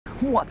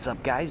What's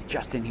up guys,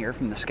 Justin here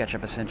from the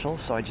SketchUp Essentials.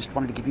 So I just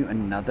wanted to give you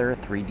another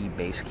 3D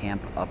Basecamp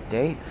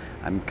update.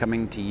 I'm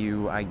coming to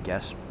you, I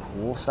guess,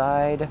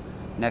 poolside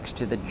next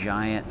to the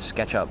giant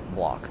SketchUp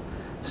block.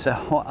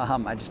 So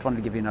I just wanted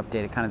to give you an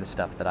update of kind of the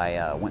stuff that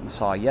I went and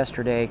saw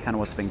yesterday, kind of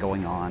what's been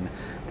going on,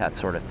 that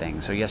sort of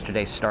thing. So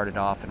yesterday started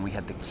off and we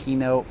had the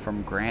keynote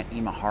from Grant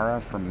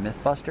Imahara from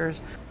Mythbusters.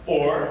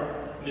 Or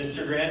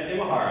Mr. Grant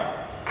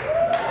Imahara.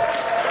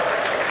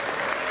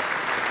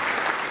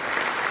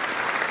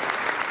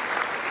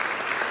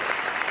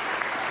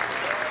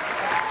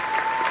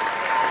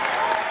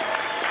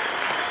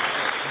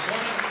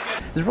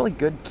 It was a really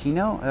good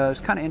keynote. It was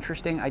kind of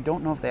interesting. I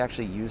don't know if they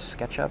actually use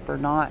SketchUp or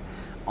not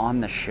on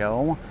the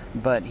show,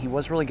 but he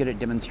was really good at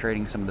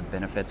demonstrating some of the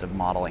benefits of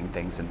modeling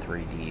things in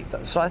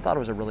 3D. So I thought it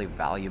was a really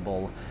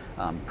valuable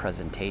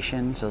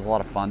presentation. So it was a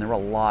lot of fun. There were a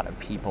lot of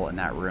people in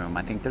that room.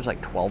 I think there's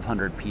like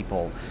 1,200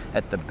 people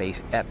at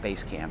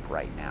Basecamp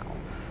right now.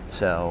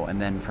 So,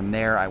 and then from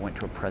there I went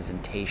to a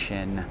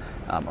presentation,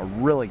 a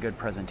really good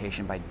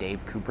presentation by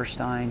Dave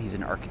Cooperstein. He's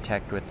an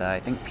architect with I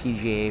think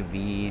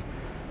PGAV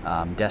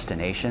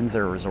Destinations,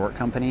 they're a resort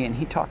company, and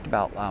he talked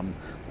about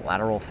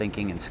lateral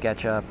thinking in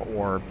SketchUp,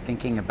 or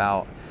thinking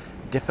about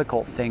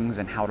difficult things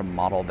and how to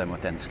model them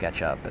within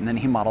SketchUp. And then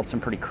he modeled some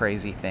pretty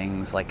crazy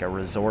things, like a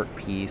resort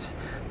piece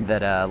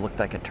that looked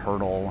like a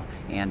turtle,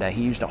 and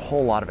he used a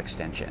whole lot of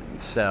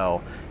extensions.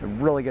 So a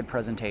really good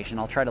presentation.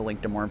 I'll try to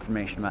link to more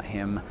information about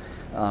him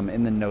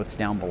in the notes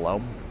down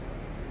below.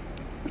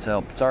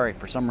 So sorry,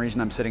 for some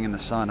reason I'm sitting in the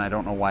sun. I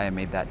don't know why I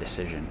made that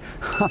decision.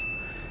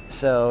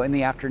 So in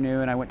the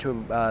afternoon, I went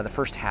to the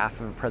first half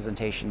of a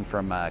presentation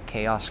from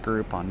Chaos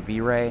Group on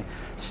V-Ray.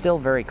 Still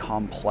very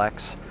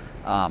complex,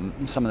 some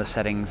of the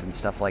settings and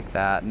stuff like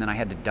that. And then I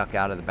had to duck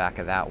out of the back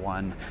of that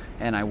one.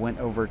 And I went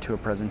over to a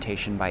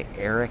presentation by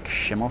Eric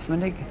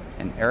Schimmelfendig.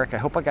 And Eric, I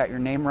hope I got your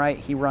name right.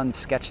 He runs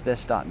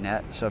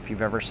sketchthis.net. So if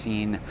you've ever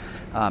seen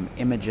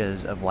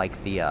images of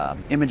like the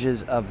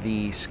images of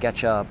the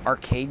SketchUp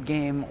arcade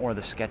game or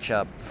the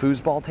SketchUp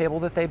foosball table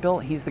that they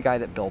built, he's the guy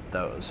that built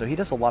those. So he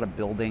does a lot of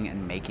building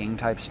and making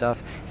type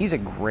stuff. He's a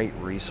great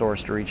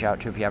resource to reach out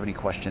to if you have any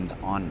questions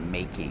on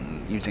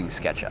making using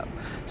SketchUp.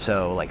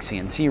 So like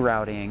CNC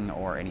routing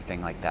or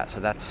anything like that. So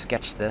that's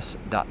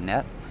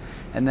sketchthis.net.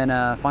 And then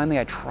finally,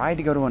 I tried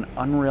to go to an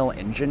Unreal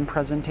Engine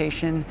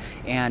presentation,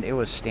 and it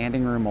was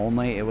standing room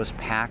only. It was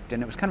packed,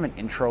 and it was kind of an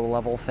intro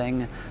level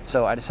thing.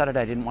 So I decided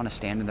I didn't want to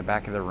stand in the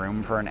back of the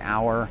room for an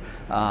hour.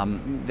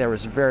 There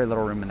was very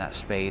little room in that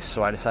space,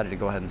 so I decided to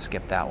go ahead and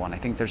skip that one. I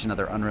think there's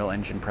another Unreal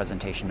Engine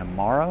presentation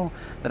tomorrow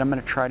that I'm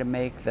going to try to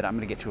make, that I'm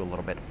going to get to a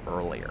little bit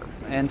earlier.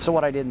 And so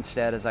what I did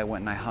instead is I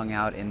went and I hung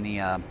out in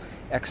the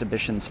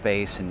exhibition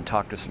space and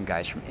talked to some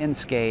guys from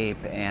Inkscape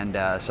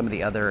and some of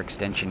the other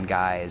extension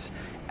guys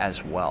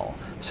as well.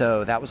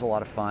 So that was a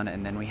lot of fun.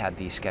 And then we had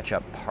the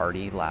SketchUp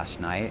party last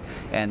night,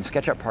 and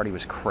SketchUp party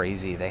was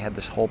crazy. They had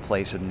this whole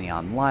place with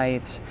neon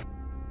lights.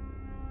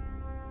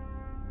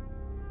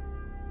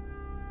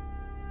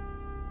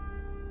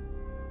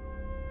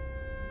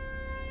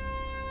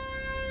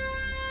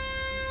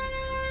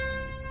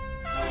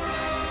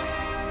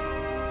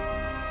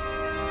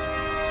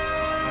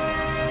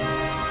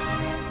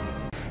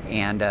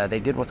 And they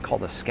did what's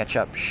called a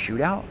SketchUp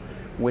SHOOTOUT,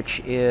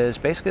 which is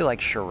basically like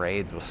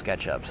charades with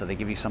SketchUp. So they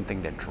give you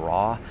something to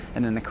draw,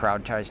 and then the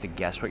crowd tries to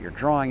guess what you're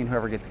drawing, and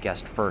whoever gets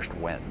guessed first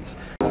wins.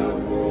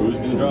 Who's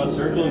going to draw a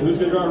circle and who's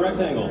going to draw a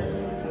rectangle?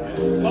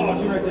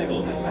 Oh, two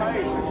rectangles.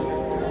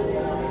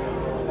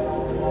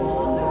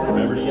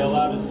 Remember to yell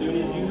out as soon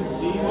as you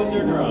see what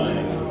they're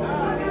drawing.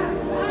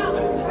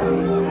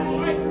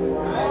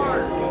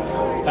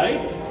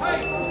 Kite?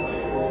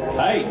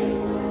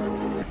 Kite.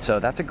 So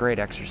that's a great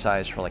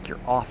exercise for like your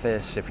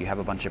office if you have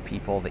a bunch of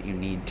people that you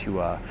need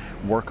to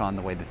work on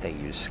the way that they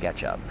use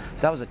SketchUp.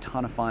 So that was a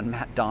ton of fun.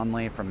 Matt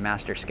Donley from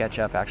Master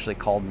SketchUp actually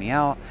called me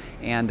out,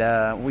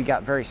 and we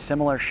got very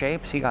similar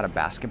shapes. He got a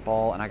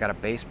basketball and I got a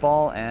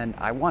baseball, and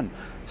I won.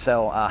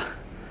 So,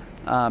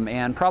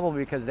 and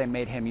probably because they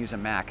made him use a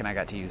Mac and I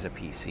got to use a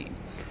PC.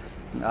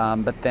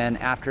 But then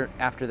after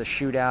the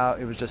shootout,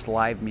 it was just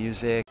live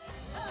music.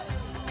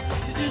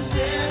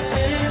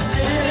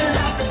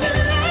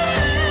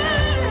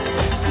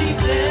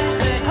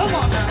 Come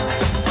on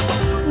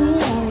now.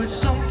 Ooh, it's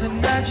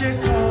something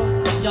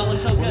magical. Y'all look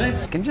so good.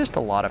 And just a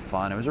lot of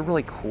fun. It was a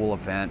really cool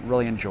event.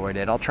 Really enjoyed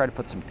it. I'll try to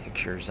put some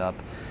pictures up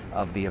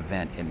of the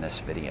event in this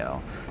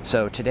video.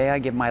 So today I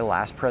give my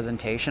last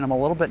presentation. I'm a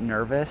little bit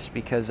nervous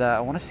because I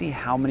want to see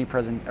how many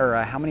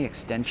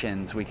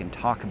extensions we can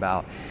talk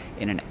about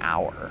in an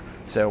hour.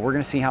 So we're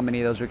going to see how many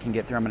of those we can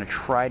get through. I'm going to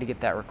try to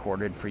get that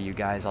recorded for you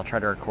guys. I'll try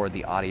to record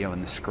the audio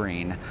and the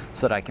screen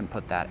so that I can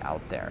put that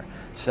out there.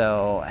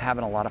 So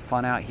having a lot of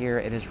fun out here.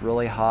 It is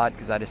really hot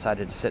because I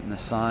decided to sit in the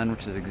sun,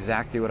 which is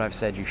exactly what I've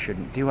said you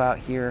shouldn't do out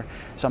here.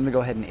 So I'm going to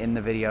go ahead and end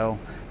the video.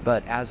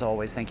 But as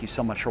always, thank you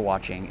so much for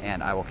watching,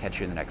 and I will catch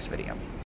you in the next video.